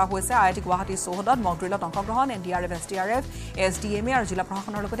অনুষ্ঠিত কৰা হৈছে আইআইটি গুৱাহাটী চৌহদত মক ড্ৰিলত অংশগ্ৰহণ এনডিআৰএফ এছডিআৰএফ এছডিএমএ আৰু জিলা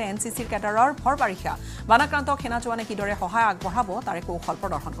প্ৰশাসনৰ লগতে এনচিচিৰ কেডাৰৰ ভৰ বাৰিষা বানাক্ৰান্ত সেনা জোৱানে কিদৰে সহায় আগবঢ়াব তাৰে কৌশল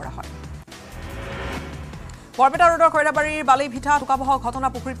প্ৰদৰ্শন কৰা হয় বৰপেটা ৰোডৰ খৈৰাবাৰীৰ বালি ভিঠা টোকাবহ ঘটনা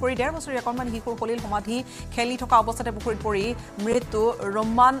পুখুৰীত পৰি 1.5 বছৰীয়া কণমানি শিশুৰ কলিল সমাধি খেলি থকা অৱস্থাতে পুখুৰীত পৰি মৃত্যু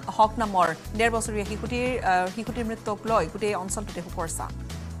ৰম্মান হক নামৰ 1.5 বছৰীয়া শিশুটিৰ মৃত্যুক লৈ গোটেই অঞ্চলটোতে শোকৰছা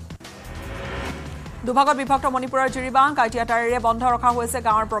দুভাগত বিভক্ত মণিপুৰৰ জিৰিবাং কাইটিয়াটাৰেৰে বন্ধ ৰখা হৈছে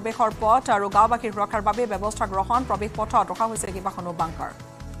গাঁৱৰ প্ৰৱেশৰ পথ আৰু গাঁওবাসীৰ সুৰক্ষাৰ বাবে ব্যৱস্থা গ্ৰহণ প্ৰৱেশ পথত ৰখা হৈছে কেইবাখনো বাংকাৰ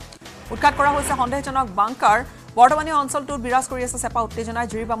উৎখাত কৰা হৈছে সন্দেহজনক বাংকাৰ বৰ্তমানে অঞ্চলটোত বিৰাজ কৰি আছে চেপা উত্তেজনাই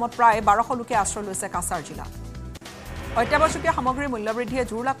জিৰিবামত প্ৰায় 1200 লোকে আশ্ৰয় লৈছে কাছাৰ জিলা অত্যাৱশ্যকীয় সামগ্ৰীৰ মূল্যবৃদ্ধিয়ে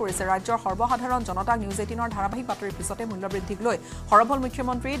জোৰলা কৰিছে ৰাজ্যৰ সৰ্বসাধাৰণ জনতাক নিউজ 18ৰ ধাৰাবাহিক বাতৰিৰ পিছতে মূল্যবৃদ্ধিক লৈ সৰবল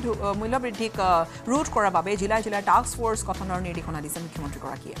মুখ্যমন্ত্ৰী মূল্যবৃদ্ধিক ৰোধ কৰাৰ বাবে জিলাই টাস্ক ফ'ৰ্চ গঠনৰ নিৰ্দেশনা দিছে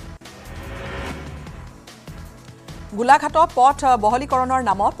মুখ্যমন্ত্ৰীগৰাকীয়ে গোলাঘাটত পথ বহলীকৰণৰ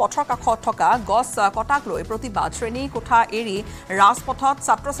নামত পথৰ কাষত থকা গছ কটাক লৈ প্ৰতিবাদ শ্ৰেণী কোঠা এৰি ৰাজপথত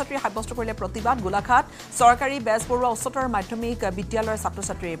ছাত্ৰ-ছাত্ৰী সাব্যস্ত কৰিলে প্ৰতিবাদ গোলাঘাট চৰকাৰী বেজবৰুৱা উচ্চতৰ মাধ্যমিক বিদ্যালয়ৰ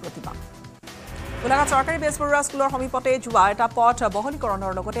ছাত্ৰ-ছাত্ৰীৰ প্ৰতিবাদ গোলাঘাট চৰকাৰী বেজবৰুৱা স্কুলৰ সমীপতে যোৱা এটা পথ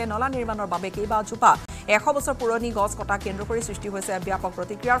বহলীকৰণৰ লগতে নলা নিৰ্মাণৰ বাবে কেইবাজোপা 100 বছৰ পুৰণি গছ কটা কেন্দ্ৰ কৰি সৃষ্টি হৈছে ব্যাপক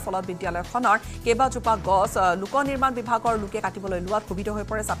প্ৰতিক্ৰিয়াৰ ফলত বিদ্যালয়খনৰ কেইবাজোপা গছ লোক নিৰ্মাণ বিভাগৰ লোকে কাটিবলৈ লোৱাত ক্ষুভিত হৈ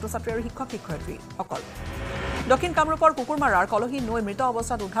পৰে ছাত্ৰ-ছাত্ৰী আৰু শিক্ষক-শিক্ষয়িত্ৰীসকল দক্ষিণ কামৰূপৰ কুকুৰমাৰাৰ কলহী নৈ মৃত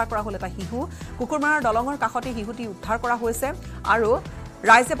অৱস্থাত উদ্ধাৰ কৰা হ'ল এটা শিশু কুকুৰমাৰাৰ দলঙৰ কাষতে শিশুটি উদ্ধাৰ কৰা হৈছে আৰু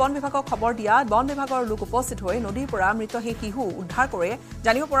ৰাইজে বন বিভাগক খবৰ দিয়াত বন বিভাগৰ লোক উপস্থিত হৈ নদীৰ পৰা মৃত সেই শিশু উদ্ধাৰ কৰে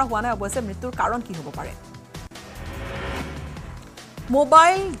জানিব পৰা হোৱা নাই অৱশ্যে মৃত্যুৰ কাৰণ কি হ'ব পাৰে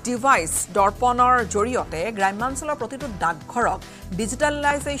মোবাইল ডিভাইচ দৰ্পণৰ জৰিয়তে গ্ৰাম্যাঞ্চলৰ প্ৰতিটো ডাকঘৰক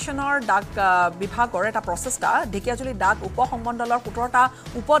ডিজিটেলাইজেশ্যনৰ ডাক বিভাগৰ এটা প্ৰচেষ্টা ঢেকিয়াজুলি ডাক উপসংমণ্ডলৰ 17টা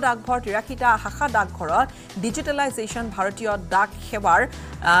উপডাকঘৰ 83টা শাখা ডাকঘৰত ডিজিটেলাইজেশ্যন ভাৰতীয় ডাক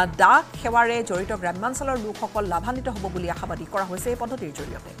সেৱাৰে জড়িত গ্ৰাম্যাঞ্চলৰ লোকসকল লাভান্বিত হ'ব বুলি আশাবাদী কৰা হৈছে এই পদ্ধতিৰ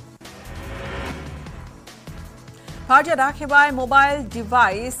জৰিয়তে ভাৰতীয় ডাক সেৱাই মোবাইল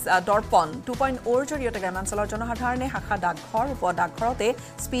ডিভাইচ দৰ্পণ 2.0 জৰিয়তে গ্ৰামাঞ্চলৰ জনসাধাৰণে শাখা ডাকঘৰ উপডাকঘৰতে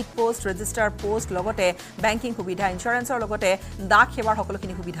স্পীড পোষ্ট ৰেজিষ্টাৰ পোষ্ট লগতে বেংকিং সুবিধা ইঞ্চুৰেঞ্চৰ লগতে ডাক সেৱাৰ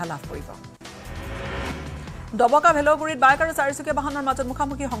সকলোখিনি সুবিধা লাভ কৰিব দবকা ভেলগুৰিত বাইক আৰু চাৰিচকীয়া বাহনৰ মাজত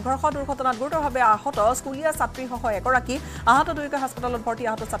মুখামুখি সংঘৰ্ষ দুৰ্ঘটনাত গুৰুতৰভাৱে আহত স্কুলীয়া ছাত্ৰীসহ এগৰাকী আহত দুয়োকে হাস্পতালত ভৰ্তি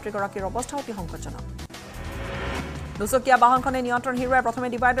আহত ছাত্ৰীগৰাকীৰ অৱস্থা অতি সংকটজনক দুচকীয়া বাহনখনে নিয়ন্ত্ৰণ হেৰুৱাই প্ৰথমে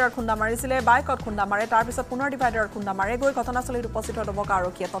ডিভাইডাৰত খুন্দা মাৰিছিলে বাইকত খুন্দা মাৰে তাৰ পিছত পুনৰ ডিভাইডাৰত খুন্দা মাৰে গৈ ঘটনাস্থলীত উপস্থিত দবকা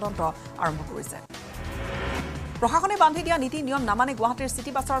আৰক্ষীয়ে তদন্ত আৰম্ভ কৰিছে প্ৰশাসনে বান্ধি দিয়া নীতি নিয়ম নামানে গুৱাহাটীৰ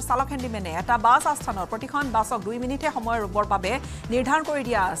চিটি বাছৰ চালক হেণ্ডিমেনে এটা বাছ আস্থানৰ প্ৰতিখন বাছক 2 মিনিটে সময় ৰবৰ বাবে নিৰ্ধাৰণ কৰি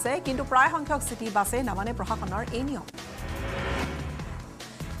দিয়া আছে কিন্তু প্ৰায় সংখ্যক চিটি বাছে নামানে প্ৰশাসনৰ এই নিয়ম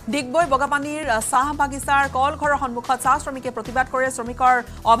ডিগবৈ বগাপানীৰ চাহ বাগিচাৰ কলঘৰৰ সন্মুখত চাহ শ্ৰমিকে প্ৰতিবাদ কৰে শ্ৰমিকৰ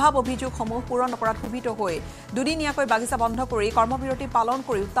অভাৱ অভিযোগসমূহ পূৰণ নকৰাত ক্ষুভিত হৈ দুদিনীয়াকৈ বাগিচা বন্ধ কৰি কৰ্মবিৰতি পালন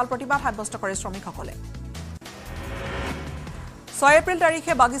কৰি উত্তাল প্ৰতিবাদ সাব্যস্ত কৰে শ্ৰমিকসকলে 6 এপ্ৰিল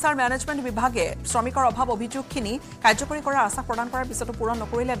তাৰিখে বাগিচাৰ মেনেজমেণ্ট বিভাগে শ্ৰমিকৰ অভাৱ অভিযোগখিনি কাৰ্যকৰী কৰাৰ আশ্বাস প্ৰদান কৰাৰ পিছতো পূৰণ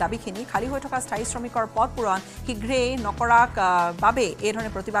নকৰিলে দাবীখিনি খালী হৈ থকা স্থায়ী শ্ৰমিকৰ পদ পূৰণ শীঘ্ৰেই নকৰাক বাবে এই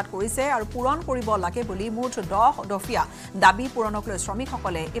ধৰণে প্ৰতিবাদ কৰিছে আৰু পূৰণ কৰিব লাগে বুলি মুঠ 10 দফীয়া দাবী পূৰণক লৈ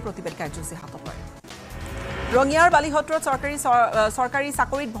শ্ৰমিকসকলে এই প্ৰতিবাদ কাৰ্যসূচী হাতত লয় ৰঙিয়াৰ বালিহট্ৰত চৰকাৰী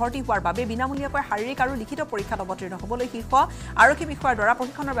চাকৰিত ভৰ্তি হোৱাৰ বাবে বিনামূলীয়াকৈ শাৰীৰিক আৰু লিখিত পৰীক্ষাত অৱতীৰ্ণ হ'বলৈ শীৰ্ষ আৰক্ষী বিষয়াৰ দ্বাৰা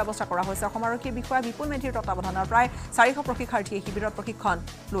প্ৰশিক্ষণৰ ব্যৱস্থা কৰা হৈছে অসম আৰক্ষী বিষয়া বিপুল মেধিৰ তত্বাৱধানত প্ৰায় 400 প্ৰশিক্ষাৰ্থীয়ে শিবিৰত প্ৰশিক্ষণ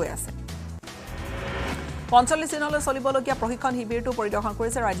লৈ আছে 45 দিনলৈ চলিবলগীয়া প্ৰশিক্ষণ শিবিৰটো পৰিদৰ্শন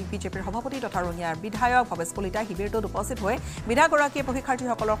কৰিছে ৰাজ্যিক বিজেপিৰ সভাপতি তথা ৰঙিয়াৰ বিধায়ক ভৱেশ কলিতাই শিবিৰটোত উপস্থিত হৈ বিধায়কগৰাকীয়ে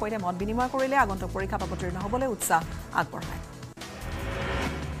প্ৰশিক্ষাৰ্থীসকলৰ সৈতে মত বিনিময় কৰিলে আগন্তুক পৰীক্ষাত অৱতীৰ্ণ হ'বলৈ উৎসাহ আগবঢ়ায়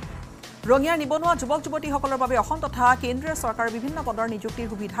ৰঙিয়াৰ নিবনুৱা যুৱক যুৱতীসকলৰ বাবে অসম তথা কেন্দ্ৰীয় চৰকাৰৰ বিভিন্ন পদৰ নিযুক্তিৰ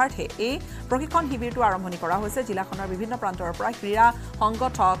সুবিধাৰ্থে এই প্ৰশিক্ষণ শিবিৰটো আৰম্ভণি কৰা হৈছে জিলাখনৰ বিভিন্ন প্ৰান্তৰ পৰা ক্ৰীড়া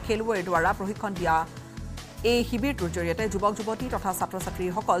সংগঠক খেলুৱৈৰ দ্বাৰা প্ৰশিক্ষণ দিয়া এই শিবিৰটোৰ জৰিয়তে যুৱক যুৱতী তথা ছাত্ৰ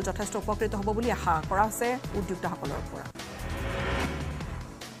ছাত্ৰীসকল যথেষ্ট উপকৃত হ'ব বুলি আশা কৰা হৈছে উদ্যোক্তাসকলৰ পৰা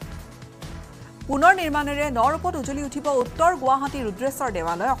পুনৰ নিৰ্মাণেৰে নৰূপত উজলি উঠিব উত্তৰ গুৱাহাটী ৰুদ্ৰেশ্বৰ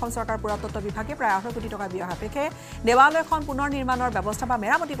দেৱালয় অসম চৰকাৰ পুৰাতত্ব বিভাগে প্ৰায় 8 কোটি টকা ব্যয় সাপেক্ষে দেৱালয়খন পুনৰ নিৰ্মাণৰ ব্যৱস্থা বা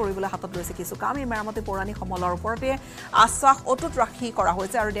মেৰামতি কৰিবলৈ হাতত লৈছে কিছু কাম এই মেৰামতি পৌৰাণিক সমলৰ ওপৰতে আশ্বাস অটুট ৰাখি কৰা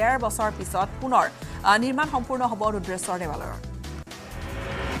হৈছে আৰু 1.5 বছৰ পিছত পুনৰ নিৰ্মাণ সম্পূৰ্ণ হ'ব ৰুদ্ৰেশ্বৰ দেৱালয়ৰ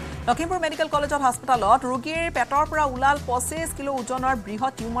লখিমপুৰ মেডিকেল কলেজত হাস্পতালত ৰোগীৰ পেটৰ পৰা ওলাল 25 কিলো ওজনৰ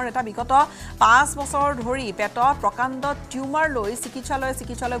বৃহৎ টিউমাৰ এটা বিগত 5 বছৰ ধৰি পেটত প্ৰকাণ্ড টিউমাৰ লৈ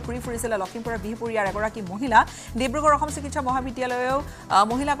চিকিৎসালয় ঘূৰি ফুৰিছিল লখিমপুৰৰ বিহপুৰীয়াৰ এগৰাকী মহিলা ডিব্ৰুগড় অসম চিকিৎসা মহাবিদ্যালয়েও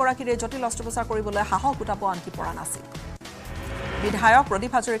মহিলাগৰাকীৰ জটিল অস্ত্ৰোপচাৰ কৰিবলৈ সাহস গোটাব আনকি পৰা নাছিল বিধায়ক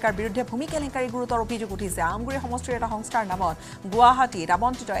প্ৰদীপ হাজৰিকাৰ বিৰুদ্ধে ভূমি কেলেংকাৰী গুৰুতৰ অভিযোগ উঠিছে আমগুৰি সমষ্টিৰ এটা সংস্থাৰ নামত গুৱাহাটীত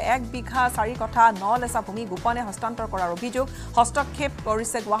আবণ্টিত 1 বিঘা 4 কঠা 9 লেচা ভূমি গোপনে হস্তান্তৰ কৰাৰ অভিযোগ হস্তক্ষেপ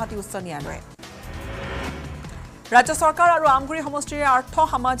কৰিছে গুৱাহাটী উচ্চ ন্যায়ালয়ে ৰাজ্য চৰকাৰ আৰু আমগুৰি সমষ্টিৰ আৰ্থ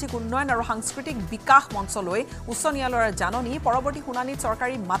সামাজিক উন্নয়ন আৰু সাংস্কৃতিক বিকাশ মঞ্চলৈ উচ্চ ন্যায়ালয়ৰ জাননী পৰৱৰ্তী শুনানিত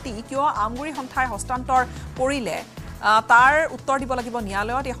চৰকাৰী মাটি কিয় আমগুৰি সন্থাই হস্তান্তৰ কৰিলে তাৰ উত্তৰ দিব লাগিব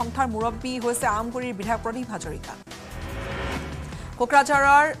ন্যায়ালয়ত এই সন্থাৰ মুৰব্বী হৈছে আমগুৰিৰ বিধায়ক প্ৰদীপ হাজৰিকা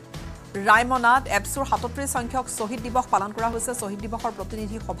কোকৰাঝাৰৰ ৰায়মনাত এপছুৰ 37 সংখ্যক শহীদ দিৱস পালন কৰা হৈছে শহীদ দিৱসৰ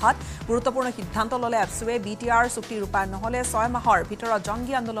প্ৰতিনিধি সভাত গুৰুত্বপূৰ্ণ সিদ্ধান্ত ল'লে এপছুৱে বিটিআৰ চুক্তি ৰূপায়ণ নহলে 6 মাহৰ ভিতৰত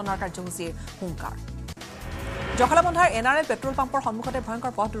জংগী আন্দোলনৰ কাৰ্যসূচীৰ হুংকাৰ জখলাবন্ধাৰ এনআৰএল পেট্ৰল পাম্পৰ সন্মুখতে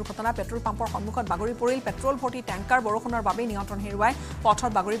ভয়ংকৰ পথ দুৰ্ঘটনা পেট্ৰল পাম্পৰ সন্মুখত বাগৰি পৰিল পেট্ৰল ভৰ্তি টেংকাৰ বৰষুণৰ বাবে নিয়ন্ত্ৰণ হেৰুৱাই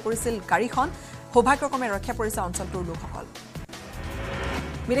পথত বাগৰি পৰিছিল গাড়ীখন সৌভাগ্যক্ৰমে ৰক্ষা পৰিছে অঞ্চলটোৰ লোকসকল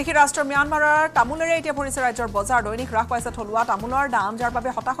বিদেশী ৰাষ্ট্ৰ ম্যানমাৰৰ তামোলেৰে এতিয়া পৰিছে ৰাজ্যৰ বজাৰ দৈনিক হ্ৰাস পাইছে থলুৱা তামোলৰ দাম যাৰ বাবে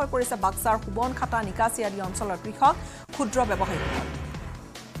হতাশ হৈ পৰিছে বাক্সাৰ সুবনখাটা নিকাচি আদি অঞ্চলৰ কৃষক ক্ষুদ্ৰ ব্যৱসায়ীসকল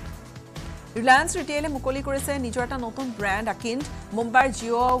ৰিলায়েন্স ৰিটেইলে মুকলি কৰিছে নিজৰ এটা নতুন ব্ৰেণ্ড আকিণ্ড মুম্বাইৰ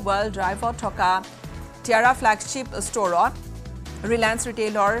জিঅ' ৱৰ্ল্ড ড্ৰাইভত থকা টিয়াৰা flagship ষ্ট'ৰত Reliance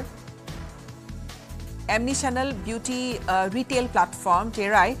ৰিটেইলৰ এমনিচেনেল beauty retail platform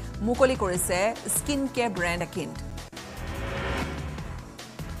Terai মুকলি কৰিছে স্কিন কেয়াৰ ব্ৰেণ্ড আকিণ্ড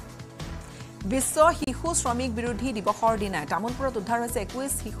বিশ্ব শিশু শ্ৰমিক বিৰোধী দিৱসৰ দিনাই তামুলপুৰত উদ্ধাৰ হৈছে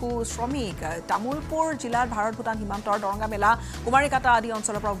 21 শিশু শ্ৰমিক তামুলপুৰ জিলাৰ ভাৰত ভূটান সীমান্তৰ দৰংগামেলা কুমাৰীকাটা আদি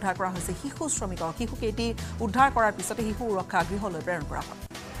অঞ্চলৰ পৰা উদ্ধাৰ কৰা হৈছে শিশু শ্ৰমিকক শিশুকেইটি উদ্ধাৰ কৰাৰ পিছতে শিশু সুৰক্ষা গৃহলৈ প্ৰেৰণ কৰা হয়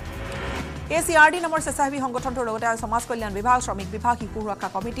এচিআৰডি নামৰ স্বেচ্ছাসেৱী সংগঠনটোৰ লগতে সমাজ কল্যাণ বিভাগ শ্ৰমিক বিভাগ শিশু সুৰক্ষা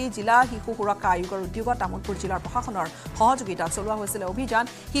কমিটি জিলা শিশু সুৰক্ষা আয়োগৰ উদ্যোগত তামুলপুৰ জিলাৰ প্ৰশাসনৰ সহযোগিতাত চলোৱা হৈছিল অভিযান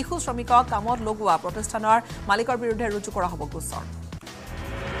শিশু শ্ৰমিকক কামত লগোৱা প্ৰতিষ্ঠানৰ মালিকৰ বিৰুদ্ধে ৰুজু কৰা হ'ব গোচৰ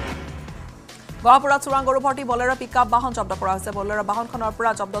গহপুৰত চোৰাং গৰু ভৰ্তি বলেৰো পিকআপ বাহন জব্দ কৰা হৈছে বলেৰো বাহনখনৰ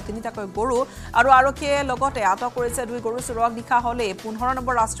পৰা জব্দ 3টাকৈ গৰু আৰু আৰক্ষীয়ে লগতে আটক কৰিছে 2 গৰু চুৰক নিশা হলে 15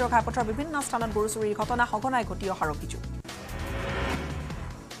 নম্বৰ ৰাষ্ট্ৰীয় ঘাইপথৰ বিভিন্ন স্থানত গৰু চুৰিৰ ঘটনা সঘনাই ঘটি অহাৰ অভিযোগ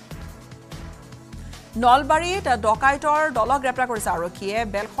নলবাৰীত ডকাইতৰ দলক গ্ৰেপ্তাৰ কৰিছে আৰক্ষীয়ে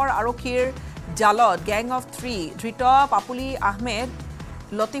বেলখৰ আৰক্ষীৰ জালত গ্যাং অফ 3 ধৃত পাপুলি আহমেদ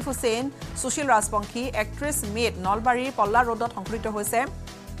লতিফ হুছেইন সুশীল ৰাজবংশী 31 মেত নলবাৰীৰ পল্লা ৰোডত সংঘটিত হৈছে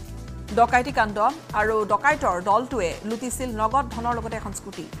ডকাইতি কাণ্ড আৰু ডকাইতৰ দলটোৱে লুটিছিল নগদ ধনৰ লগতে এখন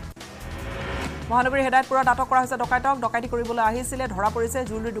স্কুটি মহানগৰীৰ হেদায়তপুৰত আটক কৰা হৈছে ডকাইতক ডকাইতি কৰিবলৈ আহিছিলে ধৰা পৰিছে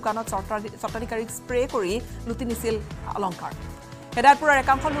জুৱেলাৰী দোকানত চট্টাধিকাৰীক স্প্ৰে কৰি লুটি নিছিল অলংকাৰ হেদায়তপুৰৰ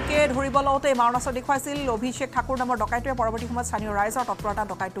একাংশ লোকে ধৰিব লওঁতে মাৰণাস্ত্ৰ দেখুৱাইছিল অভিষেক ঠাকুৰ নামৰ ডকাইটোৱে পৰৱৰ্তী সময়ত স্থানীয় ৰাইজৰ তৎপৰতা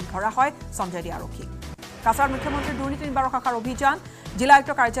ডকাইটোক ধৰা হয় সঞ্জয় দিয়া আৰক্ষী কাছাৰ মুখ্যমন্ত্ৰীৰ দুৰ্নীতি নিবাৰক শাখাৰ অভিযান জিলা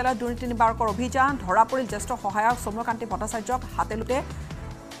আয়ুক্ত কাৰ্যালয়ত দুৰ্নীতি নিবাৰকৰ অভিযান ধৰা পৰিল জ্যেষ্ঠ সহায়ক সৌম্যকান্তি ভট্টাচাৰ্যক হাতেলোতে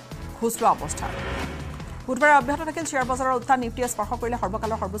ঘুষ লোৱা অৱস্থা বুধবাৰে অব্যাহত থাকিল শ্বেয়াৰ বজাৰৰ উত্থান নিফটিয়ে স্পৰ্শ কৰিলে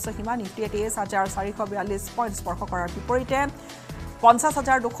সৰ্বকালৰ সৰ্বোচ্চ সীমা নিফটিয়ে 23,442 পইণ্ট স্পৰ্শ কৰাৰ বিপৰীতে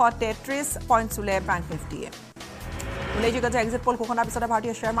 50,233 পইণ্ট চুলে বেংক নিফটিয়ে উল্লেখযোগ্য যে এক্সিট পল ঘোষণাৰ পিছতে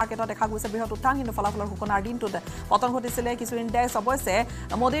ভাৰতীয় শ্বেয়াৰ মাৰ্কেটত দেখা গৈছে বৃহৎ উত্থান কিন্তু ফলাফলৰ ঘোষণাৰ দিনটোত পতন ঘটিছিলে কিছু ইণ্ডেক্স অৱশ্যে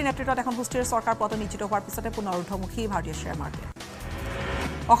মোদীৰ নেতৃত্বত এখন সুস্থিৰ চৰকাৰ পতন নিশ্চিত হোৱাৰ পিছতে পুনৰ ঊৰ্ধ্বমুখী ভাৰতীয় শ্বেয়াৰ মাৰ্কেট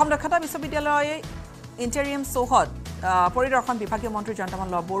অসম দক্ষতা বিশ্ববিদ্যালয় ইণ্টাৰিয়াম চৌহদ পৰিদৰ্শন বিভাগীয় মন্ত্ৰী জয়ন্তমান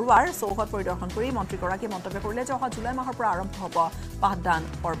বৰুৱাৰ চৌহদ পৰিদৰ্শন কৰি মন্ত্ৰীগৰাকীয়ে মন্তব্য কৰিলে যে অহা জুলাই মাহৰ পৰা আৰম্ভ হ'ব পাঠদান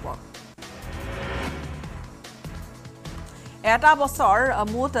পৰ্ব এটা বছৰ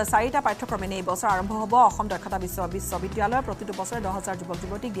মুঠ 4টা পাঠ্যক্ৰমে এই বছৰ আৰম্ভ হ'ব অসম দক্ষতা বিশ্ববিদ্যালয় প্ৰতিটো বছৰে 10,000 যুৱক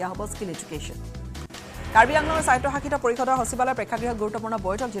যুৱতীক দিয়া হ'ব স্কিল এডুকেশ্যন কাৰ্বি আংলঙৰ স্বায়ত্তশাসিত পৰিষদৰ সচিবালয় প্ৰেক্ষাগৃহত গুৰুত্বপূৰ্ণ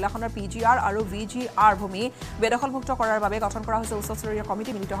বৈঠক জিলাখনৰ পিজিআৰ আৰু ভিজিআৰ ভূমি বেদখলমুক্ত কৰাৰ বাবে গঠন কৰা হৈছে উচ্চস্তৰীয়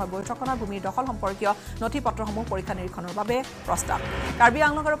কমিটি মিলিত হয় বৈঠকখনৰ ভূমিৰ দখল সম্পৰ্কীয় নথিপত্ৰসমূহ পৰীক্ষা নিৰীক্ষণৰ বাবে প্ৰস্তাৱ কাৰ্বি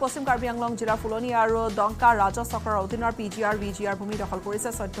আংলং আৰু পশ্চিম কাৰ্বি আংলং জিলাৰ ফুলনি আৰু ডংকা ৰাজহ চক্ৰৰ অধীনৰ পিজিআৰ ভিজিআৰ ভূমি দখল কৰিছে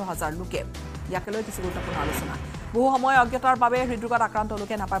 14,000 লোকে ইয়াকে লৈ কিছু গুৰুত্বপূৰ্ণ আলোচনা বহু সময় অজ্ঞতাৰ বাবে হৃদৰোগত আক্ৰান্ত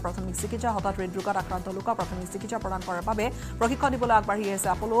লোকে নাপায় প্ৰাথমিক চিকিৎসা হঠাৎ হৃদৰোগত আক্ৰান্ত লোকক প্ৰাথমিক চিকিৎসা প্ৰদান কৰাৰ বাবে প্ৰশিক্ষণ দিবলৈ আগবাঢ়ি আহিছে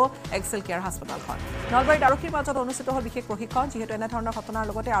আপোলো এক্সেল কেয়াৰ হাস্পতালখন নলবাৰীত আৰক্ষীৰ মাজত অনুষ্ঠিত হ'ল বিশেষ প্ৰশিক্ষণ যিহেতু এনেধৰণৰ ঘটনাৰ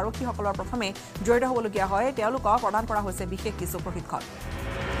লগতে আৰক্ষীসকলৰ প্ৰথমে জড়িত হ'বলগীয়া হয় তেওঁলোকক প্ৰদান কৰা হৈছে বিশেষ কিছু প্ৰশিক্ষণ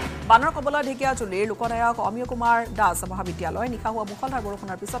বানৰ কবলত ঢেকিয়াজুলিৰ লোকনায়ক অমিয় কুমাৰ দাস মহাবিদ্যালয় নিশা হোৱা মুষলধাৰ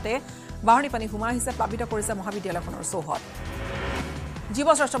বৰষুণৰ পিছতে বাঢ়নী পানী সোমাই আহিছে প্লাবিত কৰিছে মহাবিদ্যালয়খনৰ চৌহদ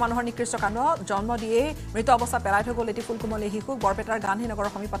জীৱশ্ৰেষ্ঠ মানুহৰ নিকৃষ্ট কাণ্ড জন্ম দিয়ে মৃত অৱস্থাত পেলাই থৈ গ'ল এটি ফুলকুমলী শিশুক বৰপেটাৰ গান্ধীনগৰৰ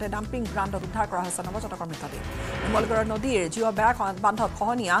সমীপতে ডাম্পিং গ্ৰাউণ্ডত উদ্ধাৰ কৰা হৈছে নৱজাতকৰ মৃতদেহ নুমলীগড় নদীৰ জিঅ' বেয়া বান্ধত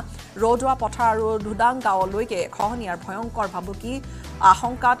খহনীয়া ৰৌদোৱা পথাৰ আৰু ধুদাং গাঁৱলৈকে খহনীয়াৰ ভয়ংকৰ ভাবুকি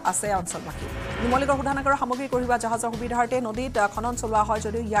আশংকাত আছে অঞ্চলবাসী নুমলীগড় শোধনাগাৰৰ সামগ্ৰী কঢ়িওৱা জাহাজৰ সুবিধাৰ্থে নদীত খনন চলোৱা হয়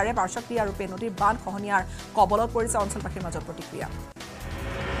যদিও ইয়াৰে পাৰ্শ্বক্ৰিয়া ৰূপে নদীৰ বান্ধ খহনীয়াৰ কবলত পৰিছে অঞ্চলবাসীৰ মাজত প্ৰতিক্ৰিয়া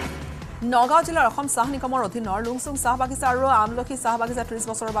নগাঁও জিলাৰ অসম চাহ নিগমৰ অধীনৰ লুংচুং চাহ বাগিচা আৰু আমলখি চাহ বাগিচা 30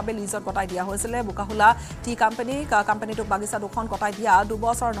 বছৰৰ বাবে লিজত কটাই দিয়া হৈছিল বুকাহুলা টি কোম্পানীটোক বাগিচা দুখন কটাই দিয়া 2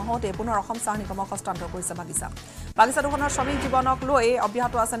 বছৰ নহওঁতে পুনৰ অসম চাহ নিগমক হস্তান্তৰ কৰিছে বাগিচা দুখনৰ শ্ৰমিক জীৱনক লৈ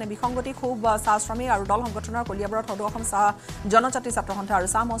অব্যাহত আছে বিসংগতি খুব চাহ শ্ৰমিক আৰু দল সংগঠনৰ কলিয়াবৰত সদৌ অসম চাহ জনজাতি ছাত্ৰ সন্থা আৰু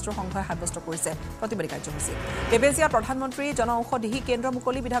চাহ মজদুৰ সংঘই সাব্যস্ত কৰিছে প্ৰতিবাদী কাৰ্যসূচী বেবেজিয়াত প্ৰধানমন্ত্ৰী জন ঔষধি কেন্দ্ৰ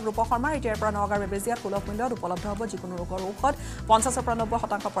মুকলি বিধায়ক ৰূপ শৰ্মাৰ এতিয়াৰ পৰা নগাঁৱৰ বেবেজিয়াত সুলভ মূল্যত উপলব্ধ হ'ব যিকোনো ৰোগৰ ঔষধ 50 পৰা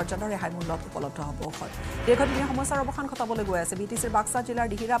 90% পৰ্যন্ত ৰেহাই মূল্যত উপলব্ধ হ'ব ঔষধ দীৰ্ঘদিনীয়া সমস্যাৰ অৱসান ঘটাবলৈ গৈ আছে বিটিচিৰ বাক্সা জিলাৰ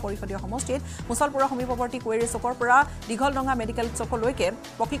দিহিৰা পৰিষদীয় সমষ্টিত মুছলপুৰৰ সমীপৱৰ্তী কুৱেৰী চকৰ পৰা দীঘলডঙা মেডিকেল চকলৈকে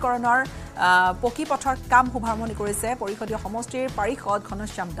পকীকৰণৰ পকী পথৰ কাম শুভাৰম্ভণি কৰিছে পৰিষদীয় সমষ্টিৰ পাৰিষদ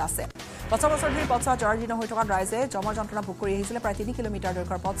ঘনশ্যাম দাসে বছৰ ধৰি পথছোৱা জৰাজীৰ্ণ হৈ থকা ৰাইজে জমৰ যন্ত্ৰণা ভোগ কৰি আহিছিলে প্ৰায় 3 কিলোমিটাৰ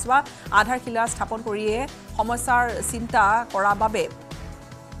দৈৰ্ঘ্যৰ পথছোৱা আধাৰশিলা স্থাপন কৰিয়ে সমস্যাৰ চিন্তা কৰাৰ বাবে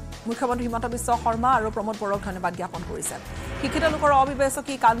মুখ্যমন্ত্ৰী হিমন্ত বিশ্ব শৰ্মা আৰু প্ৰমোদ বড়োক ধন্যবাদ জ্ঞাপন কৰিছে শিক্ষিত লোকৰ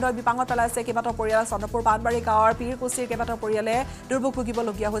অবিবেচকি কাণ্ডই বিপাঙত পেলাইছে কেইবাটাও পৰিয়াল চন্দ্ৰপুৰ পাণবাৰী গাঁৱৰ পীৰকুচিৰ কেইবাটাও পৰিয়ালে দুৰ্ভোগ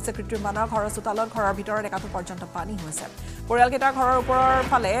ভুগিবলগীয়া হৈছে কৃত্ৰিম বানৰ ঘৰৰ চোতালত ঘৰৰ ভিতৰত একাঠু পৰ্যন্ত পানী হৈছে পৰিয়ালকেইটাৰ ঘৰৰ ওপৰৰ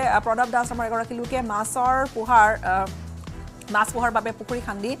ফালে প্ৰদৱ দাস নামৰ এগৰাকী লোকে মাছ পোহাৰ বাবে পুখুৰী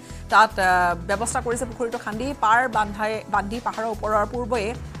খান্দি তাত ব্যৱস্থা কৰিছে পুখুৰীটো খান্দি পাৰ বান্ধি পাহাৰৰ ওপৰৰ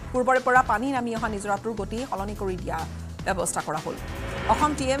পূৰ্বৰে পৰা পানী নামি অহা নিজৰাটোৰ গতি সলনি কৰি দিয়া ব্যৱস্থা কৰা হ'ল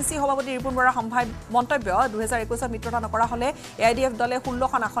অসম টিএমচি সভাপতি ৰিপুণ বৰাৰ মন্তব্য 2021 মিত্ৰতা নকৰা হলে এআইডিএফ দলে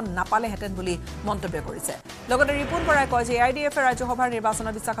 16খন আসন নাপালেহেঁতেন বুলি মন্তব্য কৰিছে লগতে ৰিপুণ বৰাই কয় যে এআইডিএফে ৰাজ্যসভাৰ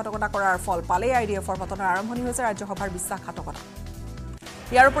নিৰ্বাচনত বিশ্বাসঘাতকতা কৰাৰ ফল পালে এআইডিএফৰ পতনৰ আৰম্ভণি হৈছে ৰাজ্যসভাৰ বিশ্বাসঘাতকতা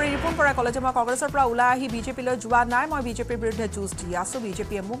ইয়াৰ উপৰি ৰিপুণ বৰাই কলে যে মই কংগ্ৰেছৰ পৰা ওলাই আহি বিজেপিলৈ যোৱা নাই মই বিজেপিৰ বিৰুদ্ধে যুঁজ দি আছো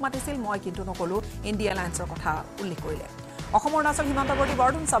বিজেপিয়ে মোক মাতিছিল মই কিন্তু নকলো ইণ্ডিয়া এলায়েন্সৰ কথা উল্লেখ কৰিলে অসম অৰুণাচল সীমান্তৱৰ্তী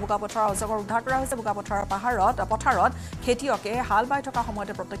বৰডুমচা বোকাপথাৰৰ অজগৰ উদ্ধাৰ কৰা হৈছে বোকাপথাৰৰ পথাৰত খেতিয়কে হাল বাই থকা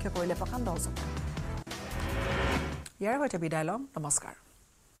সময়তে প্ৰত্যক্ষ কৰিলে প্ৰকাণ্ড অজগৰ ইয়াৰ সৈতে বিদায় লম নমস্কাৰ